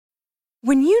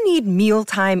When you need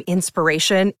mealtime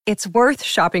inspiration, it's worth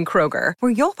shopping Kroger,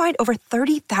 where you'll find over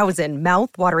 30,000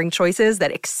 mouth-watering choices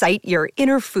that excite your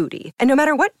inner foodie. And no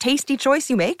matter what tasty choice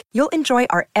you make, you'll enjoy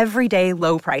our everyday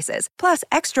low prices, plus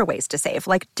extra ways to save,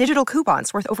 like digital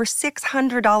coupons worth over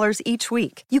 $600 each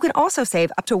week. You can also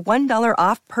save up to $1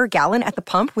 off per gallon at the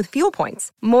pump with fuel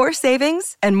points. More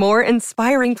savings and more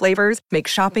inspiring flavors make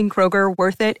shopping Kroger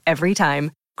worth it every time.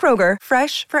 Kroger,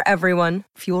 fresh for everyone.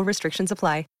 Fuel restrictions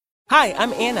apply. Hi,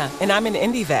 I'm Anna, and I'm an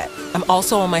Indie vet. I'm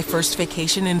also on my first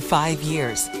vacation in 5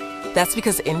 years. That's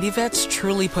because Indie Vets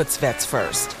truly puts vets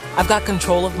first. I've got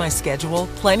control of my schedule,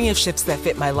 plenty of shifts that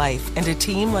fit my life, and a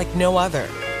team like no other.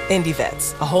 Indie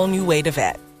Vets, a whole new way to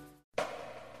vet.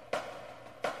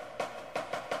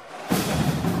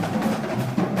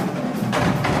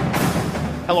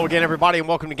 Hello again, everybody, and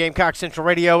welcome to Gamecock Central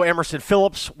Radio. Emerson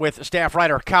Phillips with staff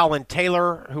writer Colin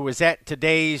Taylor, who was at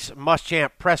today's Muschamp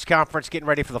press conference getting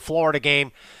ready for the Florida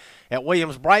game at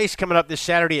Williams-Brice coming up this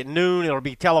Saturday at noon. It'll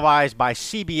be televised by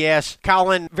CBS.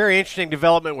 Colin, very interesting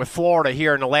development with Florida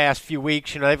here in the last few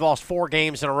weeks. You know, they've lost 4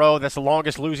 games in a row. That's the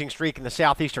longest losing streak in the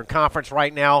Southeastern Conference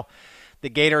right now. The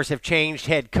Gators have changed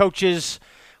head coaches,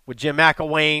 with Jim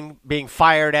McElwain being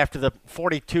fired after the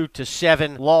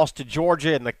 42-7 loss to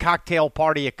Georgia in the cocktail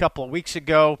party a couple of weeks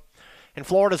ago. And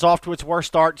Florida's off to its worst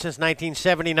start since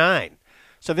 1979.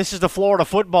 So this is the Florida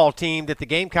football team that the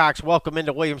Gamecocks welcome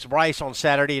into Williams-Brice on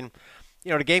Saturday. And,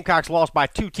 you know, the Gamecocks lost by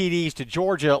 2 TDs to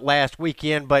Georgia last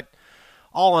weekend. But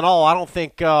all in all, I don't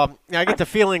think I get the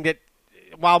feeling that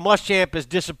while Muschamp is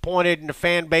disappointed and the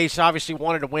fan base obviously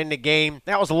wanted to win the game,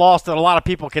 that was a loss that a lot of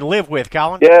people can live with,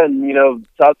 Colin. Yeah, and, you know,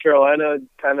 South Carolina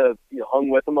kind of hung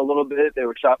with them a little bit. They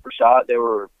were shot for shot. They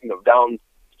were, down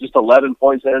just 11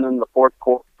 points in the fourth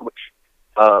quarter, which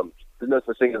there's no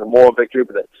such thing as a moral victory,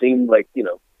 but that seemed like,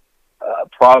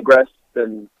 progress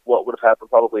than what would have happened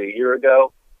probably a year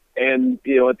ago. And,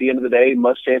 at the end of the day,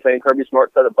 Muschamp and Kirby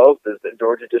Smart said it both, is that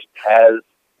Georgia just has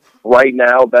right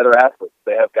now better athletes.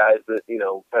 They have guys that,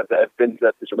 have been in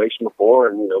that situation before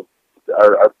and,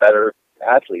 are better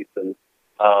athletes. And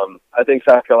I think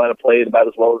South Carolina played about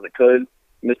as well as it could,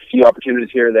 missed a few opportunities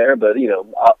here and there, but,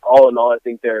 all in all, I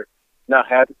think they're not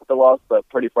happy with the loss, but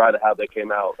pretty proud of how they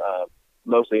came out,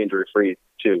 mostly injury-free,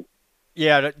 too.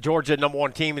 Yeah, Georgia, number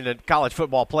 1 team in the college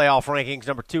football playoff rankings,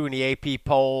 number 2 in the AP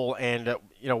poll, and,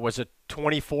 was a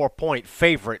 24-point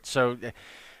favorite. So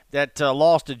that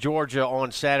loss to Georgia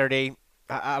on Saturday,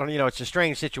 I don't, it's a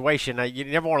strange situation. You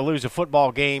never want to lose a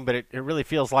football game, but it really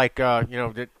feels like,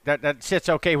 that sits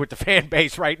okay with the fan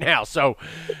base right now. So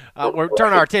we're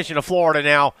turning our attention to Florida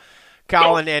now,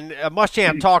 Colin. And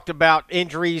Muschamp talked about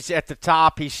injuries at the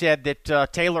top. He said that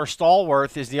Taylor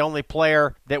Stallworth is the only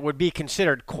player that would be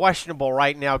considered questionable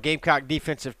right now. Gamecock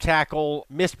defensive tackle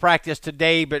missed practice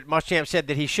today, but Muschamp said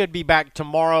that he should be back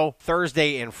tomorrow,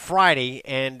 Thursday, and Friday,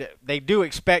 and they do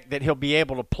expect that he'll be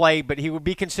able to play, but he would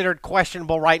be considered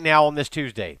questionable right now on this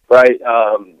Tuesday. Right.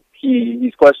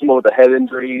 He's questionable with a head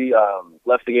injury.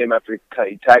 Left the game after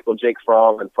he tackled Jake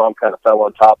Fromm, and Fromm kind of fell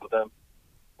on top of him.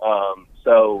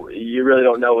 So you really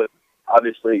don't know if,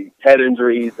 obviously, head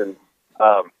injuries, and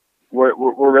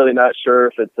we're really not sure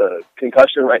if it's a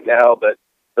concussion right now, but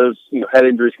those head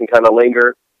injuries can kind of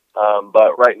linger.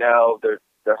 But right now they're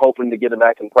hoping to get him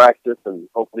back in practice, and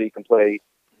hopefully he can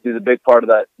do the big part of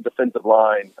that defensive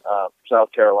line for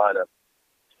South Carolina.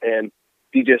 And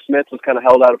DJ Smith was kind of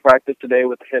held out of practice today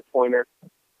with a hip pointer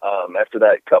after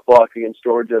that cut block against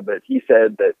Georgia, but he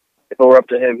said that if it were up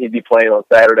to him, he'd be playing on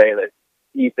Saturday, and that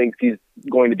he thinks he's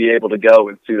going to be able to go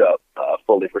and suit up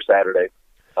fully for Saturday.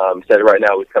 He said right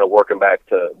now he's kind of working back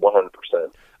to 100%.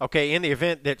 Okay, in the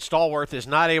event that Stallworth is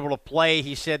not able to play,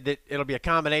 he said that it'll be a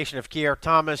combination of Kier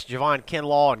Thomas, Javon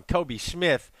Kinlaw, and Kobe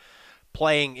Smith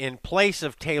playing in place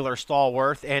of Taylor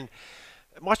Stallworth. And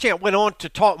Muschamp went on to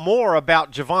talk more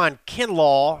about Javon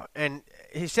Kinlaw, and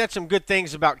he said some good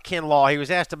things about Kinlaw. He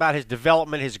was asked about his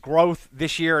development, his growth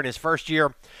this year in his first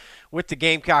year with the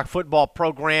Gamecock football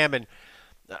program, and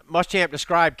Muschamp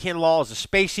described Kinlaw as a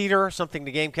space eater, something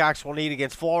the Gamecocks will need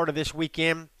against Florida this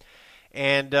weekend.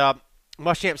 And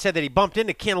Muschamp said that he bumped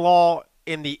into Kinlaw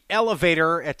in the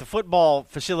elevator at the football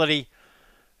facility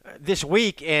this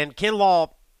week, and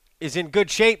Kinlaw is in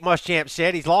good shape, Muschamp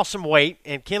said. He's lost some weight,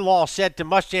 and Kinlaw said to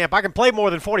Muschamp, "I can play more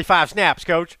than 45 snaps,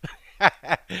 Coach."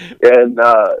 And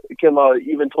Kinlaw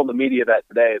even told the media that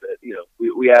today that,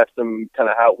 we asked him kind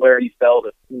of where he felt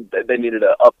if they needed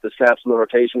to up the snaps in the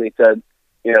rotation. He said,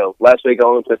 last week I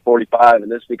only played 45,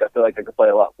 and this week I feel like I could play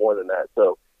a lot more than that.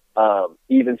 So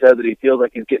he even said that he feels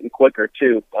like he's getting quicker,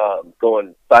 too,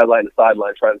 going sideline to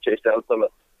sideline, trying to chase down some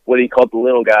of what he called the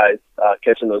little guys,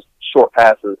 catching those short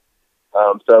passes.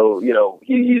 So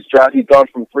he's gone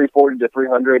from 340 to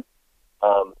 300.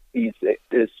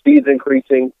 His speed's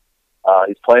increasing.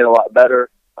 He's playing a lot better.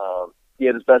 He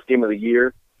had his best game of the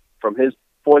year from his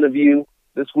point of view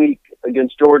this week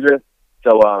against Georgia.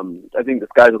 So I think the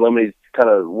sky's the limit. He's kind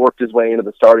of worked his way into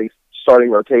the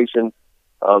starting rotation.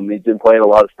 He's been playing a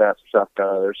lot of snaps for South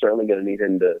Carolina. They're certainly going to need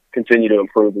him to continue to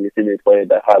improve and continue to play at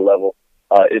that high level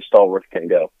if Stallworth can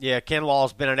go. Yeah, Ken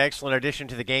Law's been an excellent addition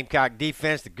to the Gamecock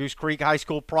defense, the Goose Creek High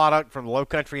School product from the Low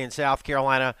Country in South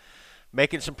Carolina,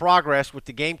 making some progress with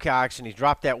the Gamecocks, and he's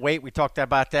dropped that weight. We talked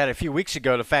about that a few weeks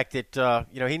ago, the fact that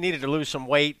he needed to lose some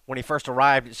weight when he first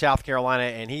arrived at South Carolina,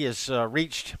 and he has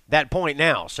reached that point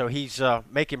now. So he's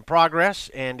making progress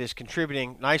and is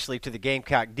contributing nicely to the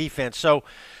Gamecock defense. So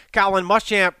Colin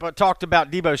Muschamp talked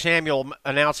about Deebo Samuel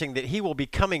announcing that he will be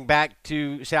coming back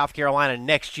to South Carolina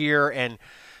next year, and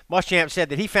Muschamp said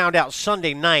that he found out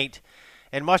Sunday night.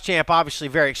 And Muschamp, obviously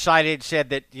very excited, said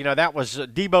that, that was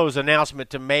Deebo's announcement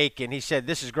to make, and he said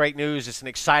this is great news. It's an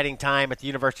exciting time at the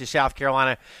University of South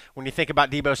Carolina when you think about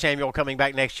Deebo Samuel coming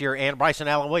back next year and Bryson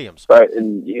Allen Williams. Right,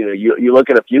 and you look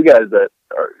at a few guys that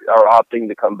are opting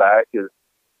to come back, with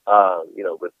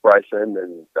Bryson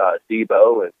and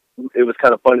Deebo, and it was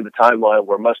kind of funny the timeline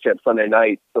where Muschamp Sunday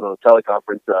night put on a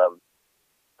teleconference.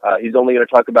 He's only going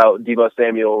to talk about Deebo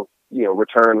Samuel,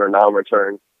 return or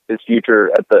non-return, his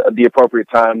future at the appropriate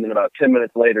time. And then about 10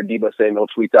 minutes later, Deebo Samuel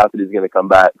tweets out that he's going to come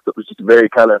back. So it was just a very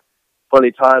kind of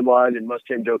funny timeline. And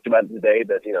Muschamp joked about it today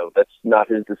that, that's not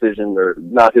his decision or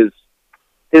not his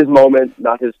moment,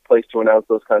 not his place to announce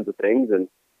those kinds of things. And,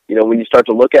 when you start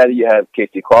to look at it, you have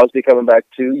Casey Crosby coming back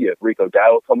too. You have Rico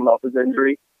Dowdle coming off his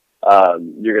injury.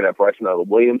 You're going to have Bryson Allen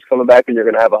Williams coming back, and you're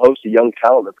going to have a host of young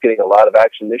talent that's getting a lot of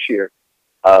action this year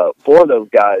for those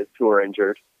guys who are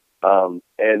injured.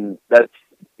 And that's,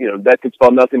 that could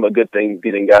spell nothing but good things,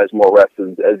 getting guys more reps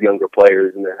as younger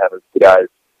players, and then having guys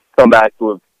come back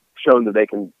who have shown that they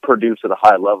can produce at a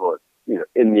high level,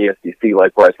 in the SEC,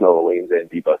 like Bryson Allen Williams and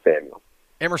Deebo Samuel.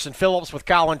 Emerson Phillips with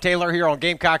Colin Taylor here on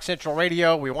Gamecock Central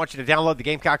Radio. We want you to download the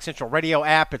Gamecock Central Radio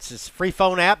app. It's this free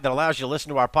phone app that allows you to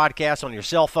listen to our podcast on your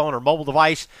cell phone or mobile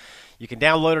device. You can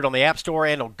download it on the App Store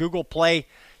and on Google Play.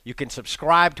 You can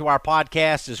subscribe to our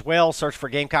podcast as well. Search for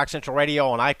Gamecock Central Radio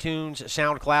on iTunes,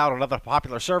 SoundCloud, and other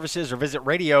popular services, or visit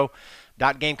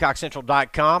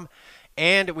radio.gamecockcentral.com.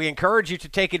 And we encourage you to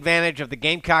take advantage of the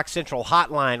Gamecock Central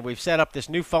hotline. We've set up this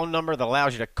new phone number that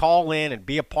allows you to call in and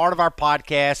be a part of our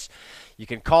podcast. You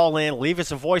can call in, leave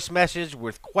us a voice message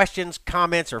with questions,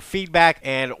 comments, or feedback,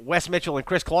 and Wes Mitchell and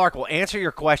Chris Clark will answer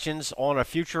your questions on a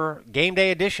future game day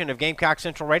edition of Gamecock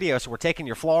Central Radio. So we're taking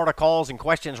your Florida calls and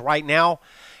questions right now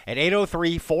at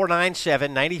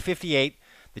 803-497-9058.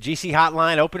 The GC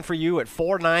hotline open for you at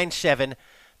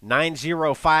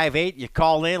 497-9058. You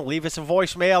call in, leave us a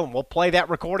voicemail, and we'll play that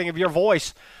recording of your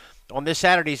voice on this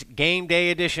Saturday's game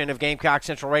day edition of Gamecock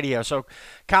Central Radio. So,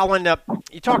 Colin,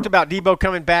 you talked about Deebo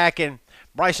coming back and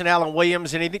Bryson Allen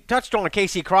Williams, and he touched on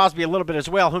Casey Crosby a little bit as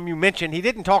well, whom you mentioned. He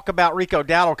didn't talk about Rico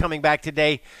Dowdle coming back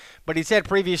today, but he said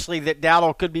previously that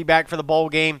Dowdle could be back for the bowl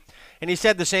game, and he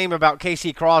said the same about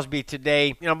Casey Crosby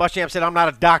today. Muschamp said, I'm not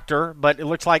a doctor, but it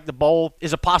looks like the bowl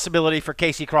is a possibility for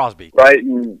Casey Crosby. Right,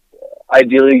 and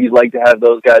ideally you'd like to have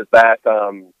those guys back.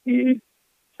 He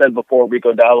said before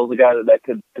Rico Dowdle's a guy that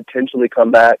could potentially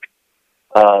come back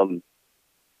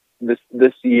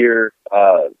this year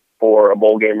for a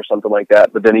bowl game or something like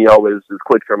that. But then he always is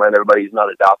quick to remind everybody he's not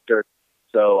a doctor.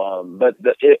 So,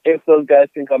 if those guys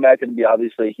can come back, it'd be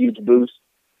obviously a huge boost.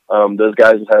 Those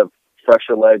guys have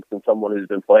fresher legs than someone who's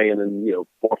been playing in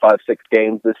 4, 5, 6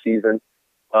 games this season.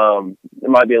 It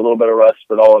might be a little bit of rust,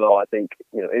 but all in all, I think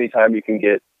anytime you can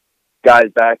get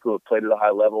guys back who have played at a high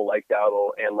level like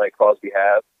Dowdle and like Crosby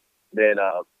have, then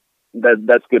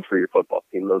that's good for your football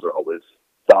team. Those are always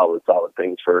solid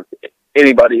things for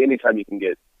anybody. Anytime you can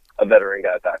get a veteran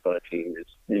guy back on a team,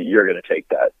 you're going to take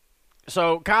that.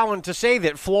 So, Colin, to say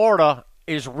that Florida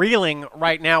is reeling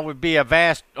right now would be a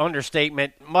vast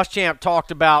understatement. Muschamp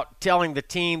talked about telling the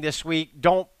team this week,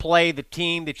 don't play the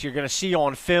team that you're going to see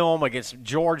on film against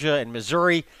Georgia and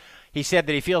Missouri. He said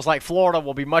that he feels like Florida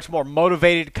will be much more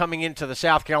motivated coming into the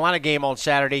South Carolina game on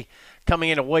Saturday, coming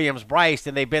into Williams-Brice,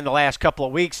 than they've been the last couple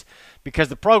of weeks, because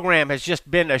the program has just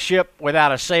been a ship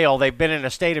without a sail. They've been in a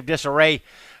state of disarray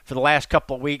for the last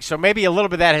couple of weeks. So maybe a little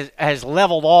bit of that has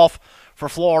leveled off for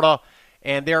Florida,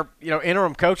 and their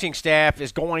interim coaching staff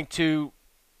is going to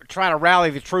try to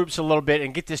rally the troops a little bit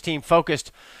and get this team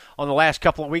focused on the last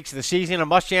couple of weeks of the season. And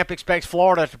Muschamp expects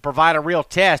Florida to provide a real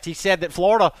test. He said that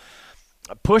Florida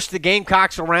pushed the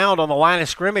Gamecocks around on the line of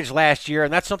scrimmage last year,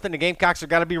 and that's something the Gamecocks have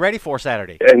got to be ready for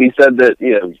Saturday. And he said that,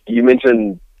 you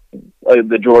mentioned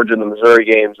the Georgia and the Missouri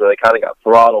games where they kind of got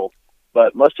throttled.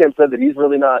 But Muschamp said that he's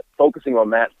really not focusing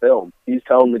on that film. He's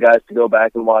telling the guys to go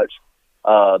back and watch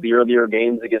the earlier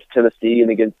games against Tennessee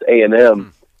and against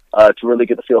A&M to really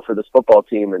get the feel for this football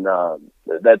team. And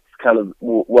that's kind of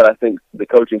what I think the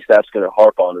coaching staff's going to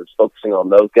harp on, is focusing on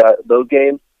those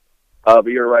games. But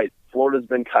you're right. Florida's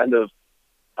been kind of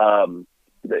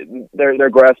they're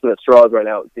grasping at straws right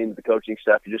now. It seems the coaching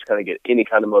staff to just kind of get any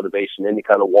kind of motivation, any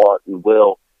kind of want and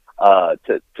will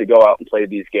to go out and play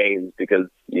these games, because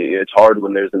it's hard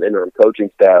when there's an interim coaching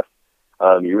staff.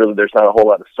 There's not a whole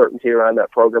lot of certainty around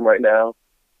that program right now.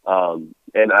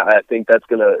 And I think that's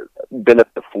going to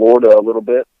benefit Florida a little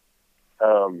bit,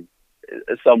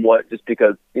 somewhat, just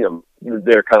because,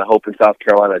 they're kind of hoping South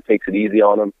Carolina takes it easy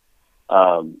on them.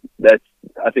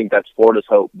 I think that's Florida's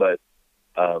hope, but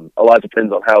a lot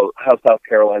depends on how South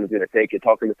Carolina is going to take it.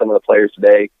 Talking to some of the players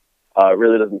today, it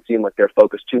really doesn't seem like they're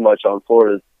focused too much on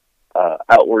Florida's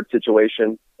outward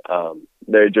situation.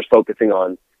 They're just focusing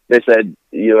on, they said,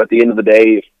 at the end of the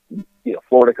day, if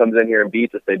Florida comes in here and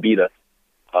beats us, they beat us.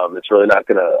 It's really not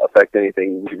going to affect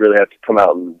anything. We really have to come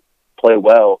out and play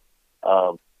well,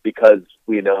 because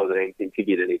we know that anything can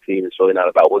get any team. It's really not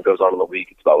about what goes on in the week.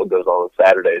 It's about what goes on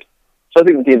Saturdays. So I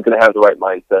think the team's going to have the right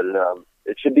mindset, and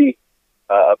it should be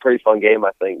a pretty fun game,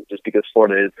 I think, just because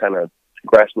Florida is kind of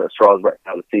grasping at straws right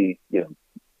now to see,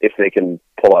 if they can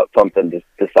pull out something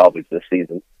to salvage this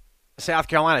season. South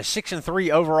Carolina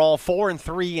 6-3 overall,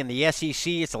 4-3 in the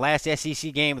SEC. It's the last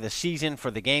SEC game of the season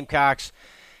for the Gamecocks.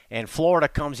 And Florida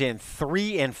comes in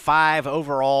 3-5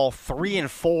 overall,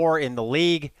 3-4 in the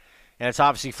league. And it's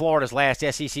obviously Florida's last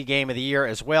SEC game of the year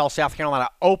as well. South Carolina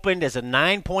opened as a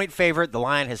 9-point favorite. The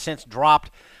line has since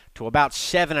dropped to about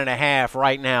 7.5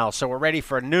 right now. So we're ready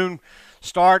for a noon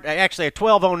start. Actually, a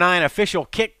 12:09 official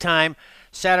kick time.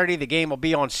 Saturday, the game will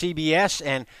be on CBS.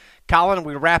 And, Colin,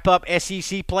 we wrap up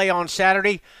SEC play on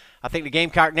Saturday. I think the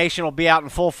Gamecock Nation will be out in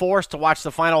full force to watch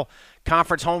the final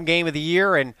conference home game of the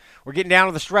year, and we're getting down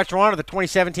to the stretch run of the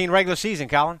 2017 regular season,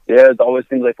 Colin. Yeah, it always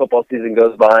seems like football season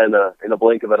goes by in a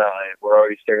blink of an eye. We're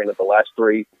already staring at the last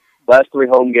three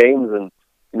home games, and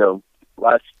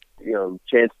last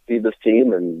chance to see this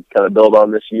team and kind of build on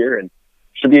this year, and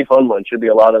should be a fun one. Should be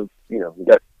a lot of we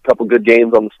got a couple good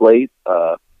games on the slate.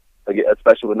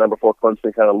 Especially with number 4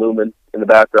 Clemson kind of looming in the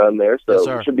background there. So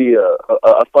yes, it should be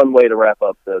a fun way to wrap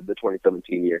up the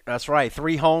 2017 year. That's right.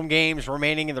 3 home games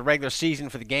remaining in the regular season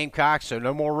for the Gamecocks, so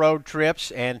no more road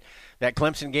trips, and that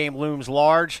Clemson game looms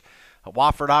large.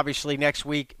 Wofford obviously next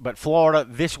week, but Florida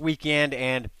this weekend.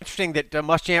 And interesting that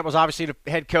Muschamp was obviously the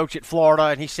head coach at Florida,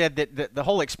 and he said that the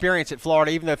whole experience at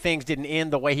Florida, even though things didn't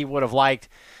end the way he would have liked,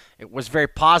 it was very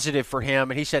positive for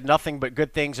him, and he said nothing but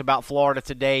good things about Florida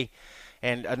today.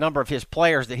 And a number of his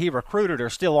players that he recruited are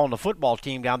still on the football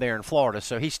team down there in Florida.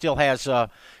 So he still has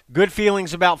good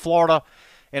feelings about Florida,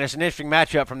 and it's an interesting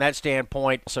matchup from that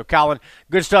standpoint. So, Colin,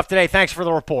 good stuff today. Thanks for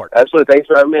the report. Absolutely. Thanks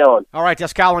for having me on. All right,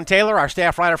 that's Colin Taylor, our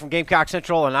staff writer from Gamecock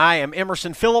Central, and I am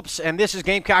Emerson Phillips, and this is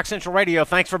Gamecock Central Radio.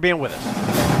 Thanks for being with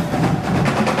us.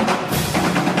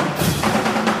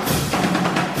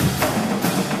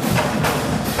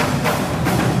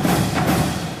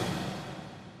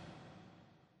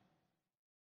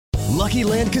 Lucky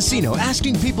Land Casino,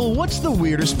 asking people, what's the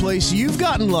weirdest place you've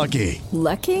gotten lucky?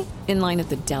 Lucky? In line at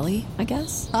the deli, I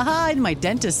guess? Aha, in my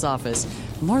dentist's office.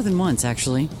 More than once,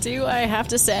 actually. Do I have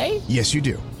to say? Yes, you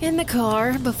do. In the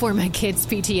car before my kids'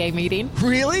 PTA meeting.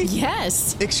 Really?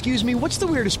 Yes. Excuse me, what's the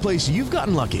weirdest place you've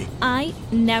gotten lucky? I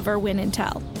never win and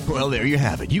tell. Well, there you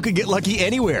have it. You can get lucky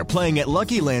anywhere, playing at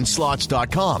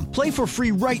LuckyLandSlots.com. Play for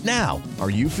free right now. Are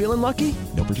you feeling lucky?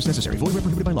 No purchase necessary. Void where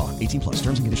prohibited by law. 18+.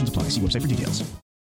 Terms and conditions apply. See website for details.